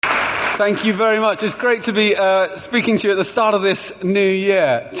Thank you very much. It's great to be speaking to you at the start of this new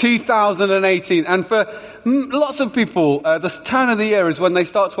year, 2018. And for lots of people, the turn of the year is when they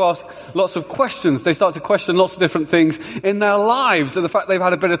start to ask lots of questions. They start to question lots of different things in their lives. And the fact they've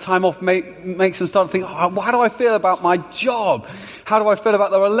had a bit of time off makes them start to think, how do I feel about my job? How do I feel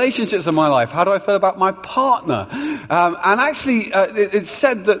about the relationships in my life? How do I feel about my partner? And actually, it's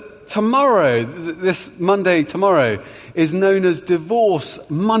said that tomorrow, this Monday tomorrow, is known as Divorce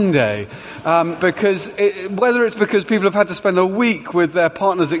Monday, because whether it's because people have had to spend a week with their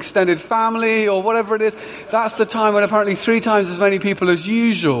partner's extended family or whatever it is, that's the time when apparently 3 times as many people as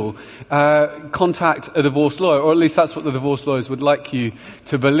usual contact a divorce lawyer, or at least that's what the divorce lawyers would like you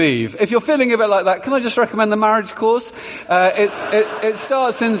to believe. If you're feeling a bit like that, can I just recommend the marriage course? It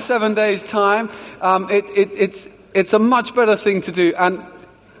starts in 7 days' time. It's a much better thing to do, and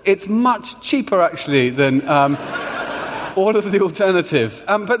it's much cheaper, actually, than all of the alternatives.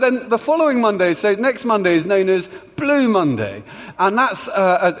 But then the following Monday, so next Monday, is known as Blue Monday. And that's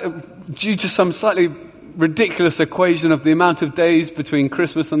due to some slightly ridiculous equation of the amount of days between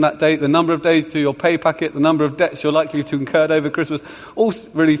Christmas and that date, the number of days to your pay packet, the number of debts you're likely to incur over Christmas, all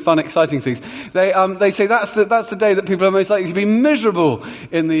really fun, exciting things. They say that's the day that people are most likely to be miserable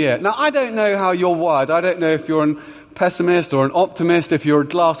in the year. Now, I don't know how you're wired. I don't know if you're an pessimist or an optimist, if you're a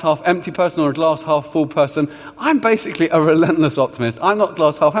glass half empty person or a glass half full person. I'm basically a relentless optimist. I'm not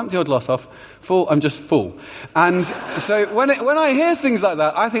glass half empty or glass half full, I'm just full. And so when I hear things like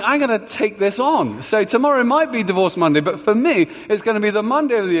that, I think I'm going to take this on. So tomorrow might be Divorce Monday, but for me, it's going to be the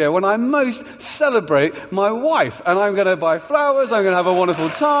Monday of the year when I most celebrate my wife. And I'm going to buy flowers, I'm going to have a wonderful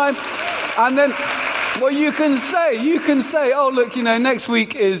time. And then, well, you can say, oh, look, next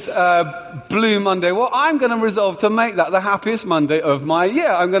week is Blue Monday. Well, I'm going to resolve to make that the happiest Monday of my year.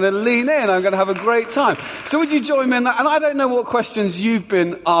 I'm going to lean in. I'm going to have a great time. So would you join me in that? And I don't know what questions you've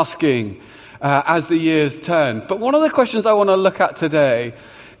been asking as the years turn. But one of the questions I want to look at today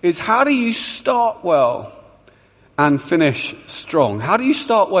is, how do you start well and finish strong? How do you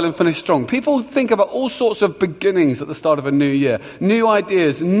start well and finish strong? People think about all sorts of beginnings at the start of a new year. New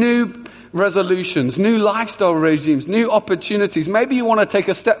ideas, new resolutions, new lifestyle regimes, new opportunities. Maybe you want to take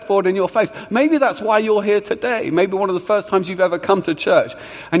a step forward in your faith. Maybe that's why you're here today. Maybe one of the first times you've ever come to church.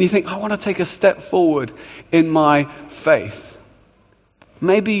 And you think, I want to take a step forward in my faith.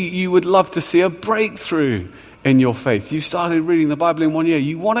 Maybe you would love to see a breakthrough in your faith. You started reading the Bible in 1 year.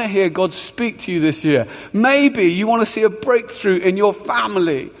 You want to hear God speak to you this year. Maybe you want to see a breakthrough in your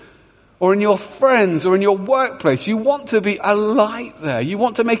family, or in your friends, or in your workplace. You want to be a light there. You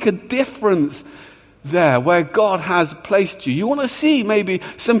want to make a difference there where God has placed you. You want to see maybe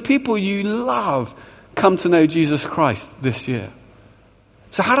some people you love come to know Jesus Christ this year.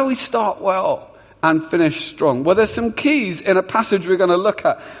 So how do we start well and finish strong? Well, there's some keys in a passage we're going to look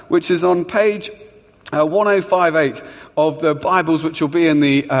at, which is on page 1058 of the Bibles, which will be in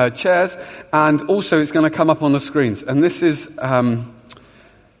the chairs, and also it's going to come up on the screens. And this is,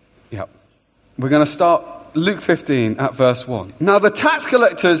 we're going to start Luke 15 at verse 1. Now the tax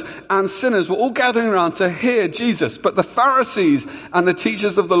collectors and sinners were all gathering around to hear Jesus, but the Pharisees and the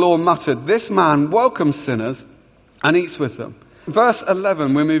teachers of the law muttered, "This man welcomes sinners and eats with them." Verse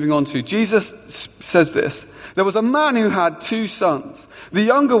 11, we're moving on to. Jesus says this: "There was a man who had 2 sons. The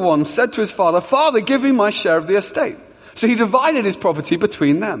younger one said to his father, 'Father, give me my share of the estate.' So he divided his property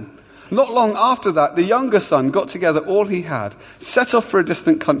between them. Not long after that, the younger son got together all he had, set off for a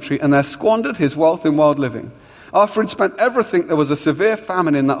distant country, and there squandered his wealth in wild living. After he'd spent everything, there was a severe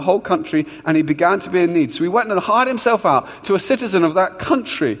famine in that whole country, and he began to be in need. So he went and hired himself out to a citizen of that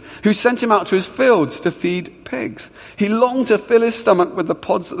country, who sent him out to his fields to feed pigs. He longed to fill his stomach with the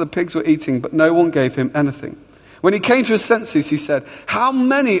pods that the pigs were eating, but no one gave him anything. When he came to his senses, he said, 'How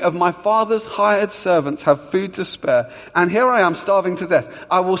many of my father's hired servants have food to spare? And here I am starving to death.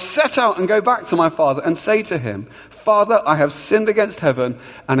 I will set out and go back to my father and say to him, Father, I have sinned against heaven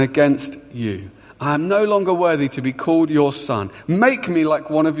and against you. I am no longer worthy to be called your son. Make me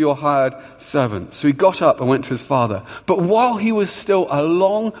like one of your hired servants.' So he got up and went to his father. But while he was still a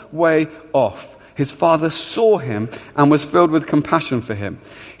long way off, his father saw him and was filled with compassion for him.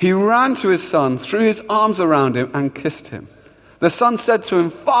 He ran to his son, threw his arms around him, and kissed him. The son said to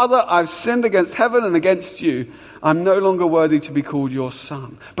him, 'Father, I've sinned against heaven and against you. I'm no longer worthy to be called your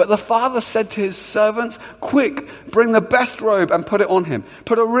son.' But the father said to his servants, 'Quick, bring the best robe and put it on him.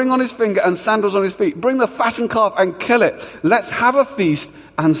 Put a ring on his finger and sandals on his feet. Bring the fattened calf and kill it. Let's have a feast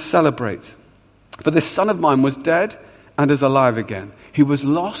and celebrate. For this son of mine was dead and is alive again. He was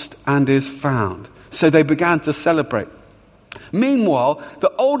lost and is found.' So they began to celebrate. Meanwhile,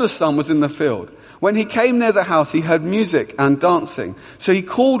 the older son was in the field. When he came near the house, he heard music and dancing. So he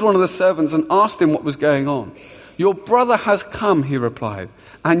called one of the servants and asked him what was going on. "Your brother has come," he replied,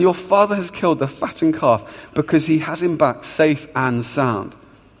 "and your father has killed the fattened calf because he has him back safe and sound."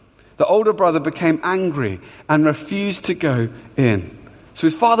 The older brother became angry and refused to go in. So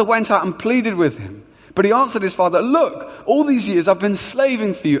his father went out and pleaded with him. But he answered his father, "Look, all these years I've been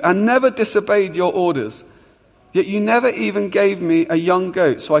slaving for you and never disobeyed your orders. Yet you never even gave me a young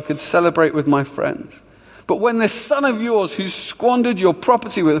goat so I could celebrate with my friends. But when this son of yours who squandered your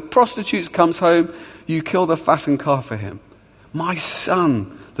property with prostitutes comes home, you kill the fattened calf for him." "My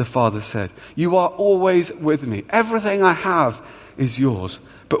son," the father said, "you are always with me. Everything I have is yours.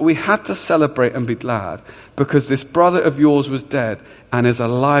 But we had to celebrate and be glad because this brother of yours was dead and is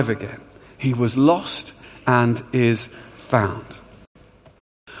alive again. He was lost and is found."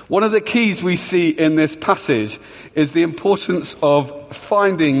 One of the keys we see in this passage is the importance of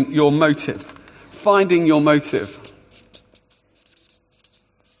finding your motive. Finding your motive.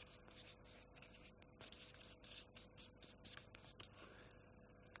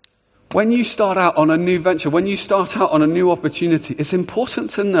 When you start out on a new venture, when you start out on a new opportunity, it's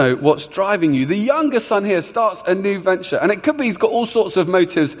important to know what's driving you. The younger son here starts a new venture, and it could be he's got all sorts of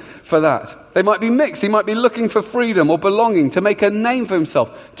motives for that. They might be mixed. He might be looking for freedom or belonging, to make a name for himself,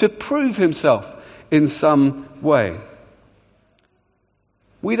 to prove himself in some way.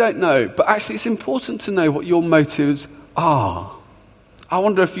 We don't know, but actually it's important to know what your motives are. I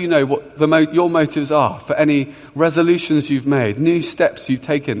wonder if you know what your motives are for any resolutions you've made, new steps you've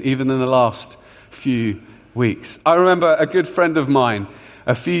taken, even in the last few weeks. I remember a good friend of mine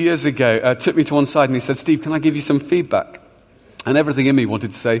a few years ago took me to one side and he said, "Steve, can I give you some feedback?" And everything in me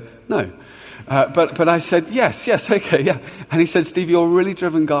wanted to say no. But I said, yes, okay, yeah. And he said, "Steve, you're a really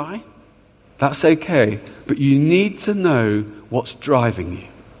driven guy. That's okay. But you need to know what's driving you."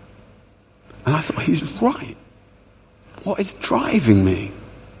 And I thought, he's right. What is driving me?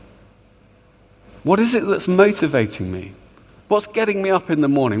 What is it that's motivating me? What's getting me up in the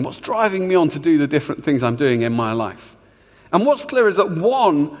morning? What's driving me on to do the different things I'm doing in my life? And what's clear is that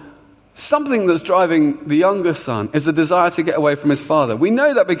something that's driving the younger son is the desire to get away from his father. We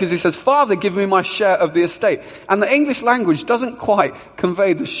know that because he says, "Father, give me my share of the estate." And the English language doesn't quite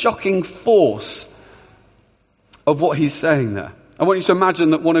convey the shocking force of what he's saying there. I want you to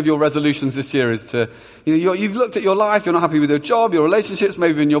imagine that one of your resolutions this year is to, you've looked at your life, you're not happy with your job, your relationships,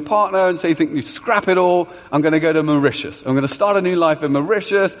 maybe even your partner, and so you think, you scrap it all, I'm going to go to Mauritius. I'm going to start a new life in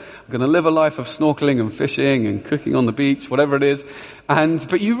Mauritius. I'm going to live a life of snorkeling and fishing and cooking on the beach, whatever it is.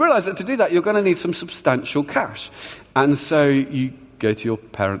 But you realize that to do that, you're going to need some substantial cash. And so you go to your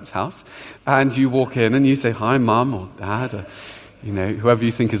parents' house and you walk in and you say, "Hi, Mum," or "Dad," or, whoever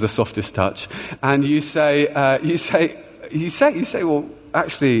you think is the softest touch. And you say, well,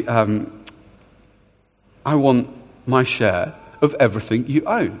 actually, I want my share of everything you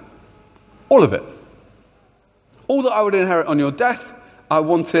own. All of it. All that I would inherit on your death, I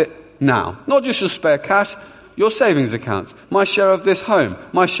want it now. Not just your spare cash, your savings accounts. My share of this home,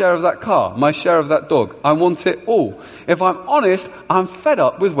 my share of that car, my share of that dog. I want it all. If I'm honest, I'm fed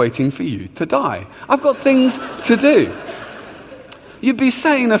up with waiting for you to die. I've got things to do. You'd be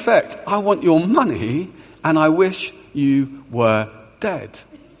saying, in effect, I want your money and I wish you were dead.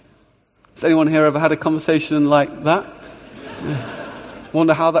 Has anyone here ever had a conversation like that?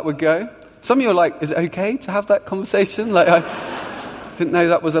 Wonder how that would go? Some of you are like, is it okay to have that conversation? Like, I didn't know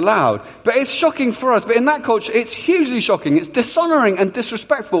that was allowed. But it's shocking for us. But in that culture, it's hugely shocking. It's dishonoring and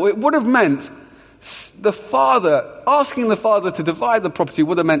disrespectful. It would have meant asking the father to divide the property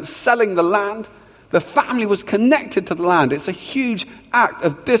would have meant selling the land. The family was connected to the land. It's a huge act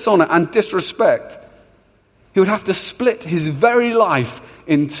of dishonor and disrespect. He would have to split his very life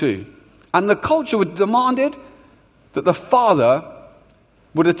in two. And the culture would have demanded that the father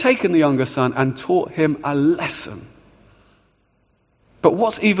would have taken the younger son and taught him a lesson. But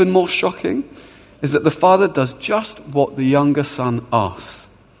what's even more shocking is that the father does just what the younger son asks.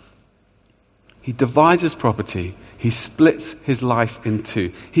 He divides his property. He splits his life in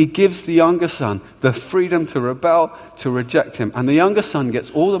two. He gives the younger son the freedom to rebel, to reject him. And the younger son gets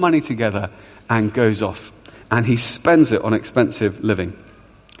all the money together and goes off. And he spends it on expensive living.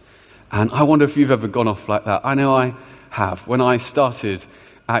 And I wonder if you've ever gone off like that. I know I have. When I started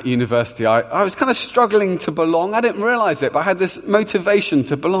at university, I was kind of struggling to belong. I didn't realize it, but I had this motivation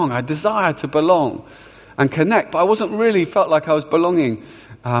to belong. I desired to belong and connect, but I wasn't really felt like I was belonging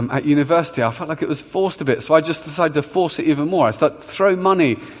at university, I felt like it was forced a bit, so I just decided to force it even more. I started to throw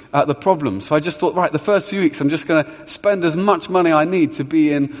money at the problem. So I just thought, right, the first few weeks I'm just going to spend as much money I need to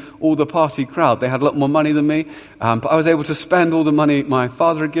be in all the party crowd. They had a lot more money than me, but I was able to spend all the money my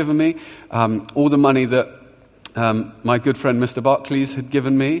father had given me, all the money that my good friend Mr. Barclays had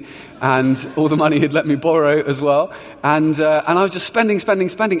given me, and all the money he'd let me borrow as well. And I was just spending,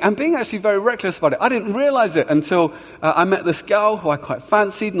 and being actually very reckless about it. I didn't realize it until I met this girl who I quite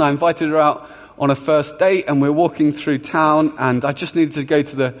fancied, and I invited her out on a first date, and we're walking through town, and I just needed to go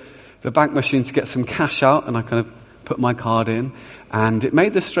to the bank machine to get some cash out, and I kind of put my card in, and it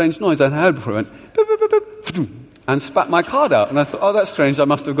made this strange noise I'd heard before. It went, boop, boop, boop, boop, and spat my card out. And I thought, oh, that's strange. I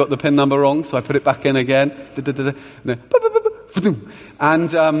must have got the PIN number wrong. So I put it back in again.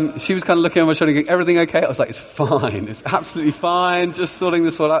 And she was kind of looking over my shoulder going, everything okay? I was like, it's fine. It's absolutely fine. Just sorting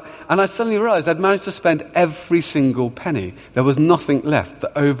this all out. And I suddenly realized I'd managed to spend every single penny. There was nothing left.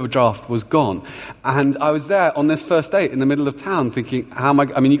 The overdraft was gone. And I was there on this first date in the middle of town thinking, I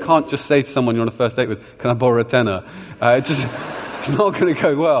mean, you can't just say to someone you're on a first date with, can I borrow a tenner? It's not going to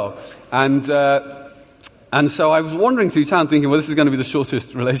go well. And so I was wandering through town thinking, well, this is going to be the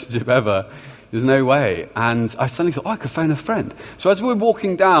shortest relationship ever. There's no way. And I suddenly thought, I could phone a friend. So as we were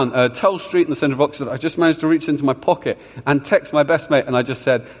walking down Tull Street in the centre of Oxford, I just managed to reach into my pocket and text my best mate, and I just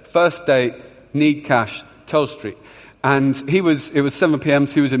said, first date, need cash, Tull Street. And it was 7 p.m,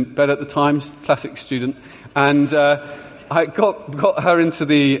 so he was in bed at the time, classic student. And I got her into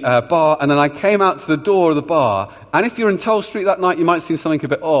the bar, and then I came out to the door of the bar. And if you're in Tull Street that night, you might have seen something a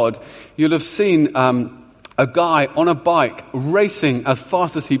bit odd. You'll have seen a guy on a bike racing as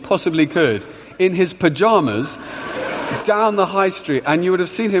fast as he possibly could in his pajamas down the high street, and you would have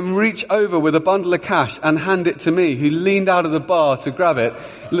seen him reach over with a bundle of cash and hand it to me, who leaned out of the bar to grab it.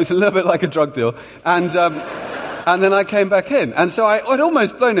 It looked a little bit like a drug deal. And then I came back in. And so I'd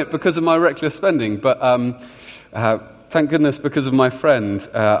almost blown it because of my reckless spending, but thank goodness, because of my friend,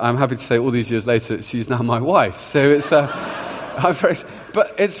 I'm happy to say all these years later, she's now my wife. So it's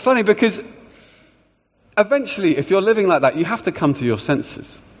but it's funny because eventually, if you're living like that, you have to come to your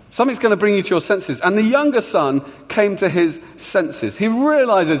senses. Something's going to bring you to your senses. And the younger son came to his senses. He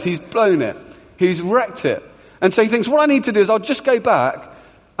realizes he's blown it. He's wrecked it. And so he thinks, what I need to do is I'll just go back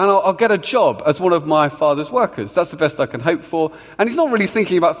and I'll get a job as one of my father's workers. That's the best I can hope for. And he's not really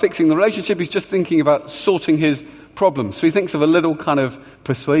thinking about fixing the relationship. He's just thinking about sorting his problems. So he thinks of a little kind of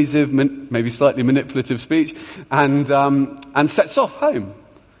persuasive, maybe slightly manipulative speech, and sets off home.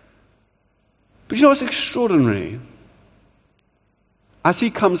 But you know what's extraordinary? As he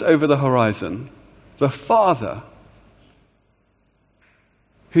comes over the horizon, the father,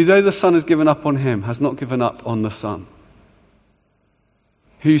 who though the son has given up on him, has not given up on the son,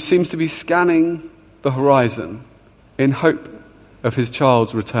 who seems to be scanning the horizon in hope of his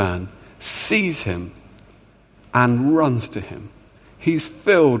child's return, sees him and runs to him. He's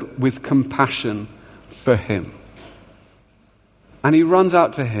filled with compassion for him. And he runs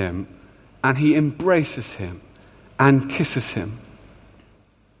out to him, and he embraces him and kisses him.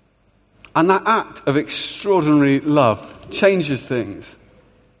 And that act of extraordinary love changes things.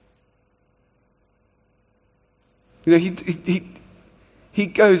 You know, he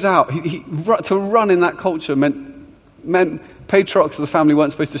goes out. To run in that culture meant patriarchs of the family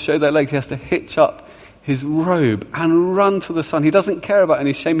weren't supposed to show their legs. He has to hitch up his robe and run to the son. He doesn't care about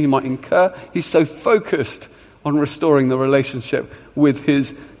any shame he might incur. He's so focused on restoring the relationship with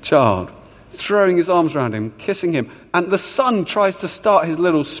his child, throwing his arms around him, kissing him. And the son tries to start his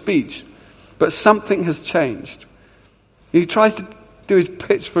little speech, but something has changed. He tries to do his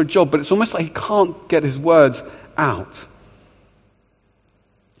pitch for a job, but it's almost like he can't get his words out.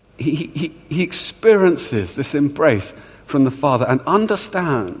 He experiences this embrace from the father and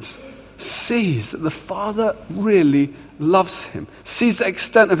understands, sees that the father really loves him, sees the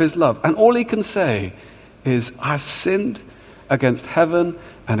extent of his love, and all he can say is, I've sinned against heaven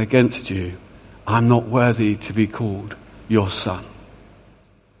and against you. I'm not worthy to be called your son.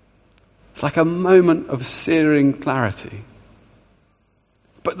 It's like a moment of searing clarity.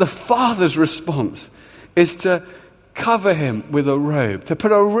 But the father's response is to cover him with a robe, to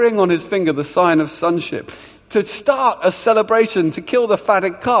put a ring on his finger, the sign of sonship, to start a celebration, to kill the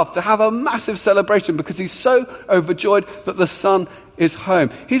fatted calf, to have a massive celebration because he's so overjoyed that the son is home.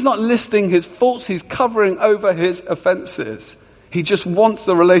 He's not listing his faults, he's covering over his offenses. He just wants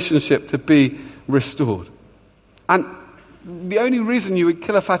the relationship to be restored. And the only reason you would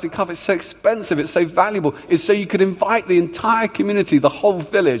kill a fatted calf, it's so expensive, it's so valuable, is so you could invite the entire community, the whole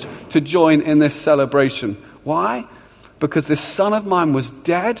village, to join in this celebration. Why? Because this son of mine was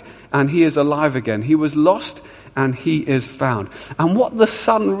dead and he is alive again. He was lost and he is found. And what the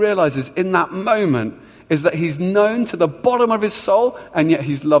son realizes in that moment is that he's known to the bottom of his soul, and yet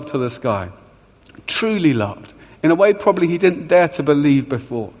he's loved to the sky. Truly loved, in a way probably he didn't dare to believe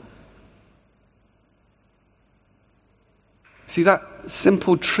before. See, that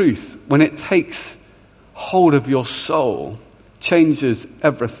simple truth, when it takes hold of your soul, changes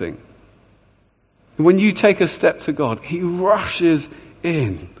everything. When you take a step to God, he rushes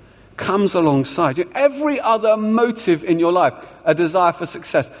in, comes alongside you. Every other motive in your life, a desire for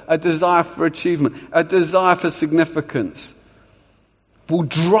success, a desire for achievement, a desire for significance, will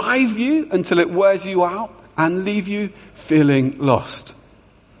drive you until it wears you out and leave you feeling lost.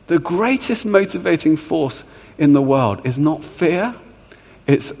 The greatest motivating force in the world is not fear,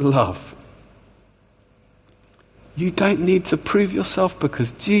 it's love. You don't need to prove yourself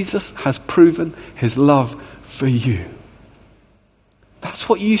because Jesus has proven his love for you. That's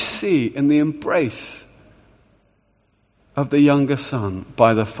what you see in the embrace of the younger son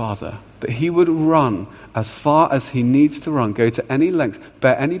by the father. That he would run as far as he needs to run, go to any length,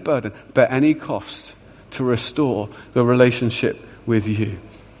 bear any burden, bear any cost to restore the relationship with you.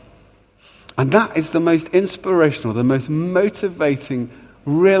 And that is the most inspirational, the most motivating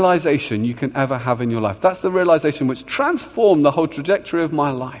realization you can ever have in your life. That's the realization which transformed the whole trajectory of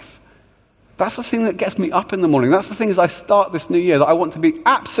my life. That's the thing that gets me up in the morning. That's the thing as I start this new year, that I want to be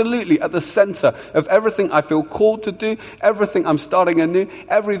absolutely at the center of everything I feel called to do, everything I'm starting anew,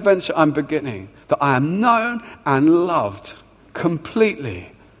 every venture I'm beginning. That I am known and loved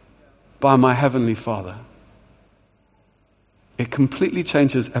completely by my Heavenly Father. It completely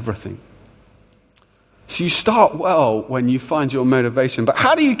changes everything. So you start well when you find your motivation. But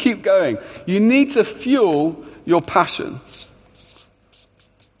how do you keep going? You need to fuel your passion.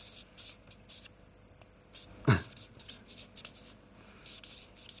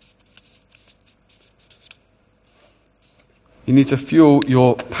 You need to fuel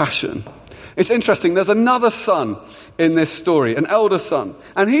your passion. It's interesting, there's another son in this story, an elder son,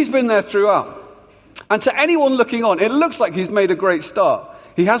 and he's been there throughout. And to anyone looking on, it looks like he's made a great start.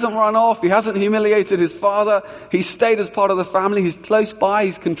 He hasn't run off, he hasn't humiliated his father, he's stayed as part of the family, he's close by,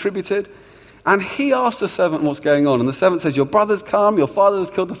 he's contributed. And he asked the servant what's going on, and the servant says, your brother's come, your father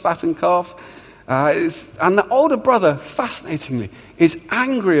has killed the fattened calf. And the older brother, fascinatingly, is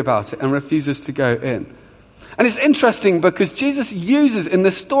angry about it and refuses to go in. And it's interesting because Jesus uses, in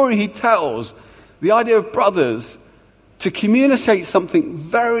the story he tells, the idea of brothers to communicate something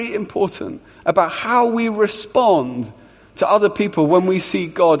very important about how we respond to other people when we see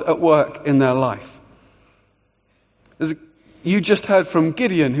God at work in their life. You just heard from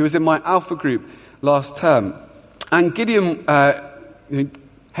Gideon, who was in my Alpha group last term. And Gideon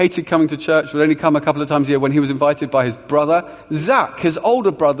hated coming to church, would only come a couple of times a year when he was invited by his brother, Zach, his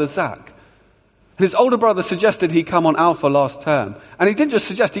older brother, Zach. And his older brother suggested he come on Alpha last term. And he didn't just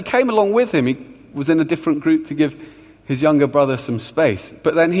suggest, he came along with him. He was in a different group to give his younger brother some space.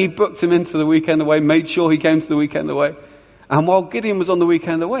 But then he booked him into the weekend away, made sure he came to the weekend away. And while Gideon was on the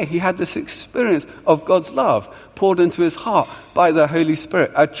weekend away, he had this experience of God's love poured into his heart by the Holy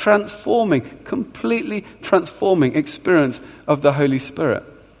Spirit. A transforming, completely transforming experience of the Holy Spirit.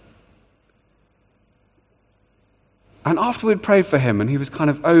 And after we'd prayed for him and he was kind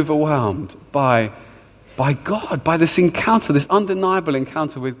of overwhelmed by God, by this encounter, this undeniable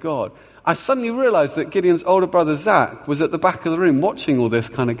encounter with God, I suddenly realized that Gideon's older brother Zach was at the back of the room watching all this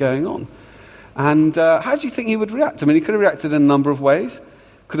kind of going on. And how do you think he would react? I mean, he could have reacted in a number of ways.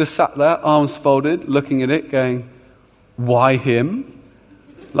 Could have sat there, arms folded, looking at it, going, why him?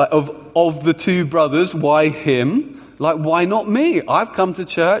 Like, of the two brothers, why him? Like, why not me? I've come to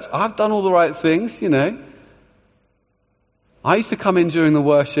church. I've done all the right things, you know. I used to come in during the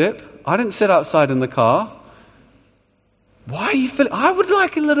worship. I didn't sit outside in the car. Why are you feeling? I would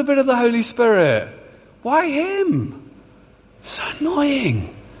like a little bit of the Holy Spirit. Why him? So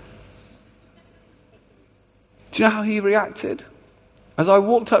annoying. Do you know how he reacted? As I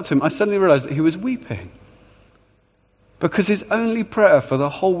walked up to him, I suddenly realized that he was weeping. Because his only prayer for the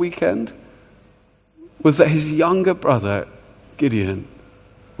whole weekend was that his younger brother, Gideon,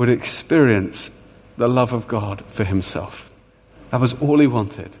 would experience the love of God for himself. That was all he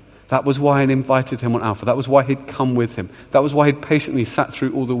wanted. That was why I'd invited him on Alpha. That was why he'd come with him. That was why he'd patiently sat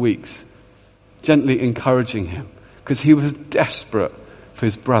through all the weeks, gently encouraging him. Because he was desperate for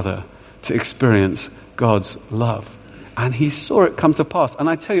his brother to experience God's love. And he saw it come to pass. And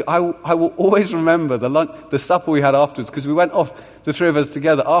I tell you, I will always remember the supper we had afterwards, because we went off, the three of us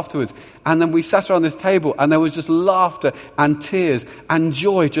together afterwards. And then we sat around this table and there was just laughter and tears and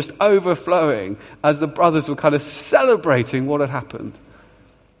joy just overflowing as the brothers were kind of celebrating what had happened.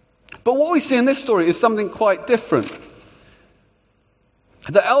 But what we see in this story is something quite different.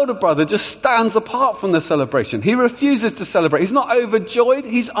 The elder brother just stands apart from the celebration. He refuses to celebrate. He's not overjoyed.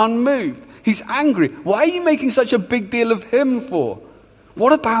 He's unmoved. He's angry. Why are you making such a big deal of him for?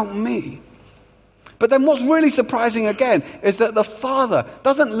 What about me? But then what's really surprising again is that the father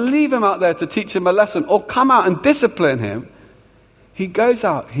doesn't leave him out there to teach him a lesson or come out and discipline him. He goes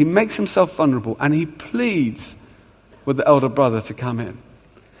out, he makes himself vulnerable, and he pleads with the elder brother to come in.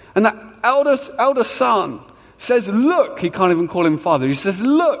 And that elder son says, look, he can't even call him father. He says,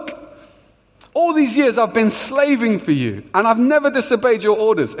 look, all these years I've been slaving for you, and I've never disobeyed your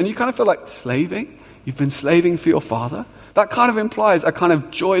orders. And you kind of feel like, slaving? You've been slaving for your father? That kind of implies a kind of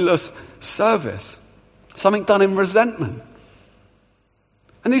joyless service. Something done in resentment.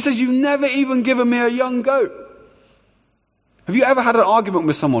 And he says, you've never even given me a young goat. Have you ever had an argument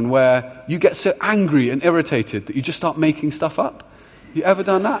with someone where you get so angry and irritated that you just start making stuff up? You ever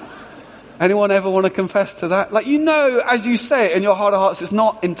done that? Anyone ever want to confess to that? Like, as you say it in your heart of hearts, it's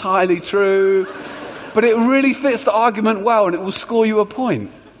not entirely true, but it really fits the argument well and it will score you a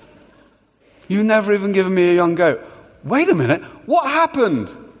point. You've never even given me a young goat. Wait a minute, what happened?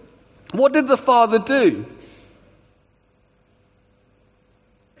 What did the father do?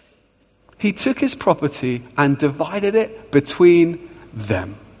 He took his property and divided it between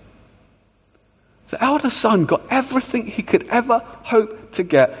them. The elder son got everything he could ever hope to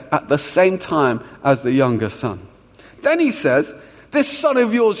get at the same time as the younger son. Then he says, this son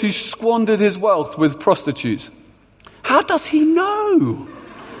of yours who squandered his wealth with prostitutes. How does he know?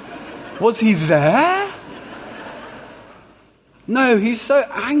 Was he there? No, he's so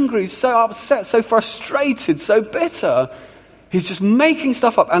angry, so upset, so frustrated, so bitter. He's just making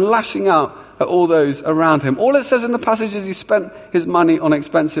stuff up and lashing out at all those around him. All it says in the passage is he spent his money on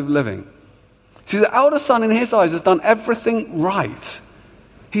expensive living. See, the elder son in his eyes has done everything right.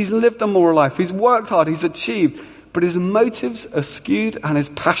 He's lived a moral life. He's worked hard. He's achieved. But his motives are skewed and his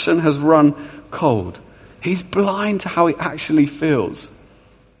passion has run cold. He's blind to how he actually feels.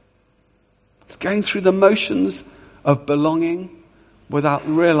 He's going through the motions of belonging without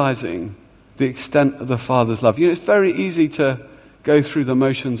realizing the extent of the Father's love. It's very easy to go through the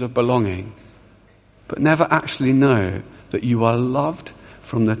motions of belonging, but never actually know that you are loved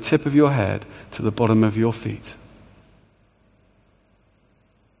from the tip of your head to the bottom of your feet.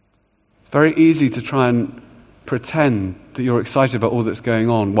 It's very easy to try and pretend that you're excited about all that's going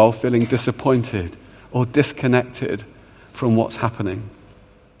on while feeling disappointed or disconnected from what's happening.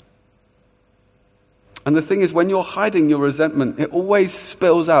 And the thing is, when you're hiding your resentment, it always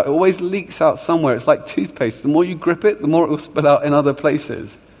spills out. It always leaks out somewhere. It's like toothpaste. The more you grip it, the more it will spill out in other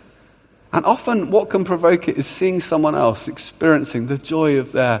places. And often what can provoke it is seeing someone else experiencing the joy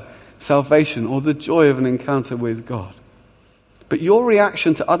of their salvation or the joy of an encounter with God. But your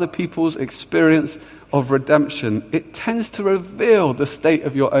reaction to other people's experience of redemption, it tends to reveal the state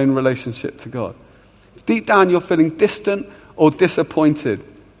of your own relationship to God. Deep down, you're feeling distant or disappointed.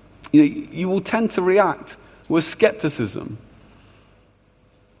 You will tend to react with skepticism.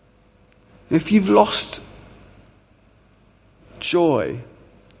 If you've lost joy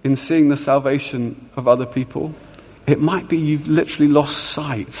in seeing the salvation of other people, it might be you've literally lost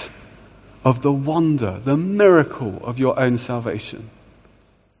sight of the wonder, the miracle of your own salvation.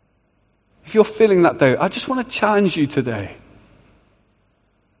 If you're feeling that though, I just want to challenge you today.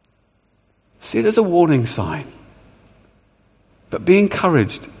 See it as a warning sign. But be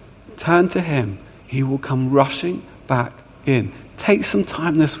encouraged. Turn to him. He will come rushing back in. Take some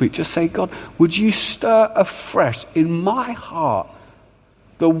time this week. Just say, God, would you stir afresh in my heart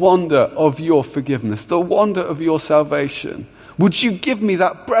the wonder of your forgiveness, the wonder of your salvation? Would you give me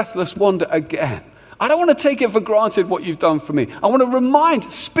that breathless wonder again? I don't want to take it for granted what you've done for me. I want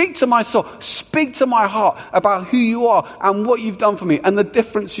to speak to my soul, speak to my heart about who you are and what you've done for me and the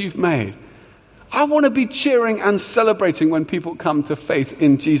difference you've made. I want to be cheering and celebrating when people come to faith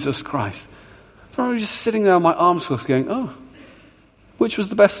in Jesus Christ. I don't just sitting there on my arms crossed going, oh, which was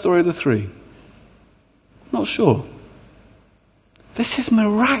the best story of the three? Not sure. This is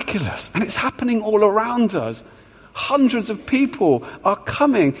miraculous, and it's happening all around us. Hundreds of people are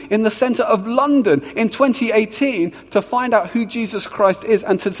coming in the center of London in 2018 to find out who Jesus Christ is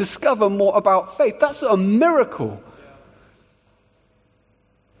and to discover more about faith. That's a miracle.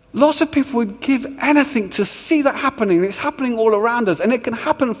 Lots of people would give anything to see that happening. It's happening all around us, and it can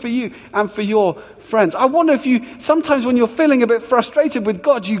happen for you and for your friends. I wonder if you, sometimes when you're feeling a bit frustrated with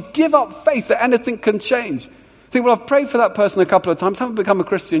God, you give up faith that anything can change. Think, well, I've prayed for that person a couple of times, haven't become a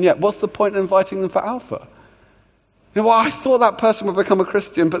Christian yet. What's the point in inviting them for Alpha? Well, I thought that person would become a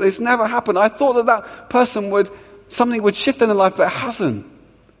Christian, but it's never happened. I thought that person something would shift in their life, but it hasn't.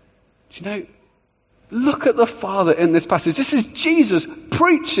 Do you know, look at the Father in this passage. This is Jesus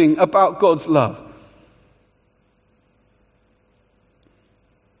preaching about God's love.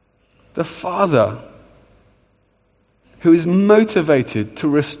 The Father who is motivated to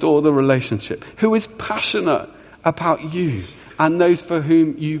restore the relationship, who is passionate about you and those for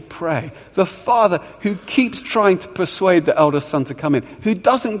whom you pray. The Father who keeps trying to persuade the elder son to come in, who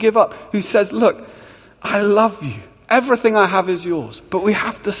doesn't give up, who says, look, I love you. Everything I have is yours, but we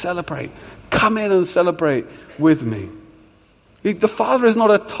have to celebrate. Come in and celebrate with me. The Father is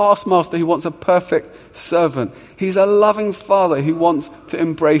not a taskmaster who wants a perfect servant. He's a loving Father who wants to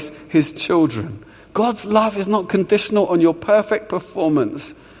embrace his children. God's love is not conditional on your perfect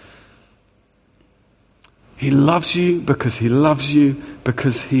performance. He loves you because he loves you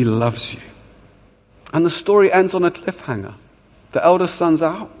because he loves you. And the story ends on a cliffhanger. The elder son's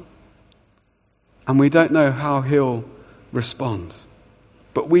out, and we don't know how he'll respond.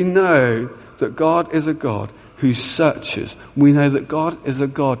 But we know that God is a God who searches. We know that God is a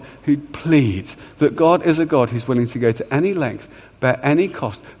God who pleads. That God is a God who's willing to go to any length, bear any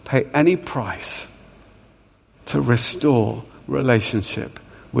cost, pay any price to restore relationship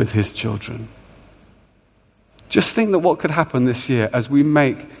with his children. Just think that what could happen this year as we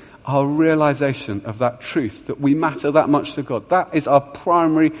make our realization of that truth, that we matter that much to God. That is our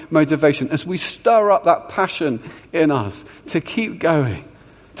primary motivation as we stir up that passion in us to keep going,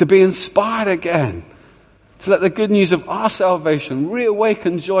 to be inspired again, to let the good news of our salvation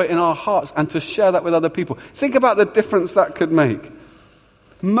reawaken joy in our hearts and to share that with other people. Think about the difference that could make.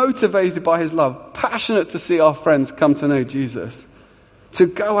 Motivated by his love, passionate to see our friends come to know Jesus, to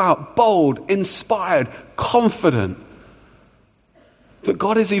go out bold, inspired, confident that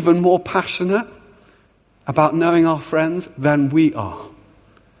God is even more passionate about knowing our friends than we are.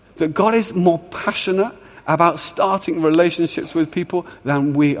 That God is more passionate about starting relationships with people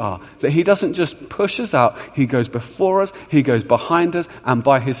than we are. That he doesn't just push us out, he goes before us, he goes behind us, and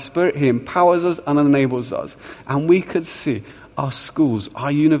by his Spirit he empowers us and enables us. And we could see our schools,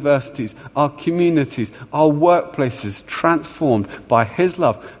 our universities, our communities, our workplaces transformed by his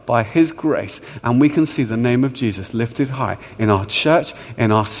love, by his grace. And we can see the name of Jesus lifted high in our church,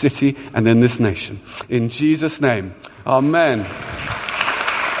 in our city, and in this nation. In Jesus' name, amen.